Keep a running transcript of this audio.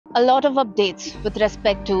A lot of updates with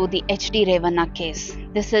respect to the HD Revanna case.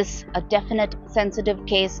 This is a definite sensitive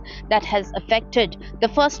case that has affected the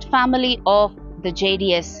first family of the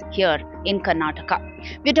JDS here in Karnataka.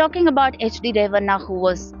 We're talking about HD Revanna, who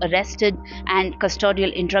was arrested, and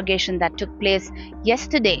custodial interrogation that took place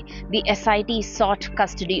yesterday. The SIT sought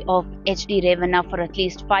custody of HD Revanna for at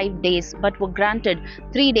least 5 days but were granted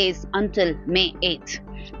 3 days until May 8th.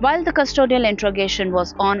 While the custodial interrogation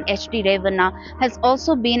was on, HD Revanna has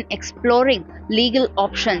also been exploring legal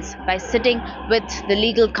options by sitting with the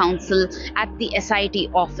legal counsel at the SIT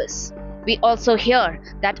office. We also hear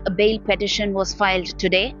that a bail petition was filed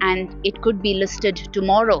today and it could be listed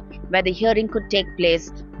tomorrow, where the hearing could take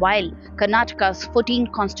place while Karnataka's 14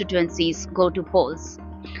 constituencies go to polls.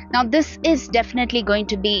 Now, this is definitely going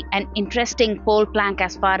to be an interesting poll plank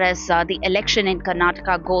as far as the election in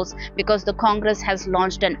Karnataka goes, because the Congress has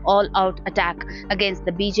launched an all-out attack against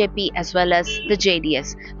the BJP as well as the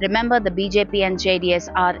JDS. Remember, the BJP and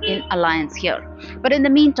JDS are in alliance here. But in the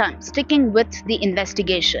meantime, sticking with the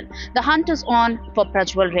investigation, the hunt is on for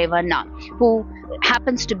Prajwal Revanna, who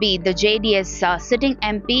happens to be the JDS sitting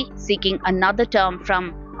MP seeking another term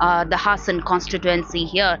from the Hassan constituency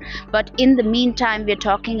here. But in the meantime, we're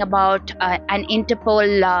talking about an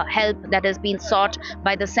Interpol help that has been sought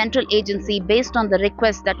by the central agency based on the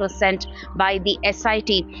request that was sent by the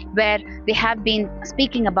SIT, where they have been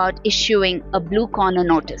speaking about issuing a blue corner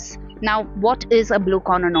notice. Now, what is a blue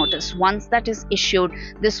corner notice? Once that is issued,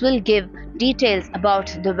 this will give details about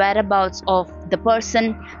the whereabouts of the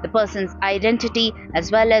person's identity,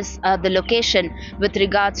 as well as the location with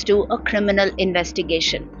regards to a criminal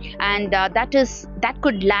investigation, and that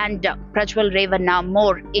could land Prajwal Revanna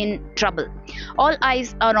more in trouble. All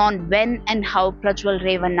eyes are on when and how Prajwal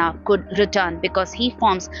Revanna could return, because he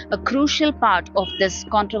forms a crucial part of this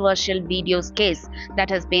controversial videos case that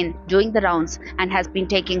has been doing the rounds and has been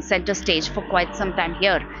taking center stage for quite some time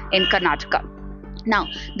here in Karnataka. Now,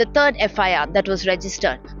 the third FIR that was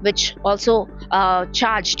registered, which also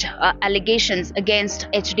charged allegations against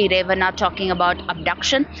HD Revanna, talking about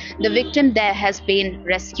abduction. The victim there has been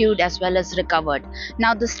rescued as well as recovered.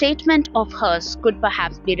 Now, the statement of hers could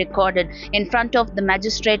perhaps be recorded in front of the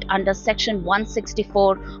magistrate under section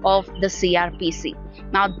 164 of the CRPC.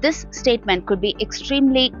 Now, this statement could be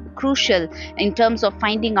extremely crucial in terms of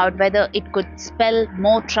finding out whether it could spell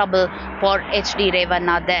more trouble for HD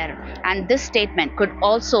Revanna there. And this statement could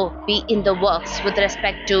also be in the works with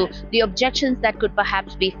respect to the objections that could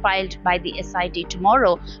perhaps be filed by the SIT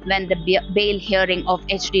tomorrow when the bail hearing of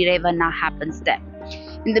HD Revanna happens there.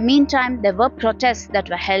 In the meantime, there were protests that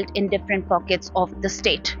were held in different pockets of the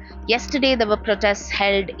state. Yesterday, there were protests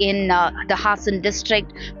held in the Hassan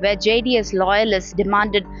district, where JDS loyalists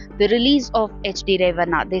demanded the release of HD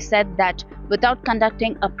Revanna. They said that without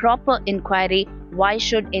conducting a proper inquiry, why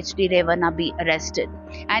should HD Revanna be arrested?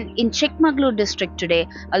 And in Chikmagalur district today,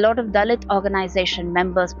 a lot of Dalit organization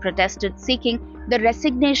members protested, seeking the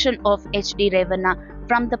resignation of HD Revanna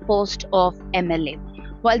from the post of MLA.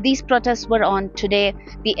 While these protests were on today,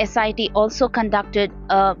 the SIT also conducted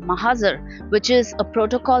a mahazar, which is a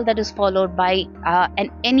protocol that is followed by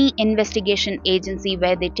any investigation agency,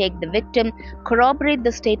 where they take the victim, corroborate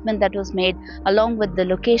the statement that was made, along with the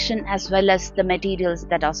location as well as the materials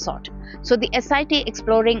that are sought. So the SIT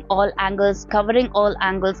exploring all angles, covering all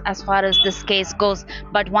angles as far as this case goes,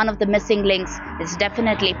 but one of the missing links is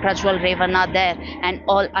definitely Prajwal Revanna there, and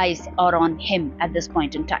all eyes are on him at this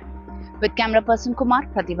point in time. With camera person Kumar,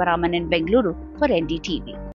 Prativaraman in Bengaluru for NDTV.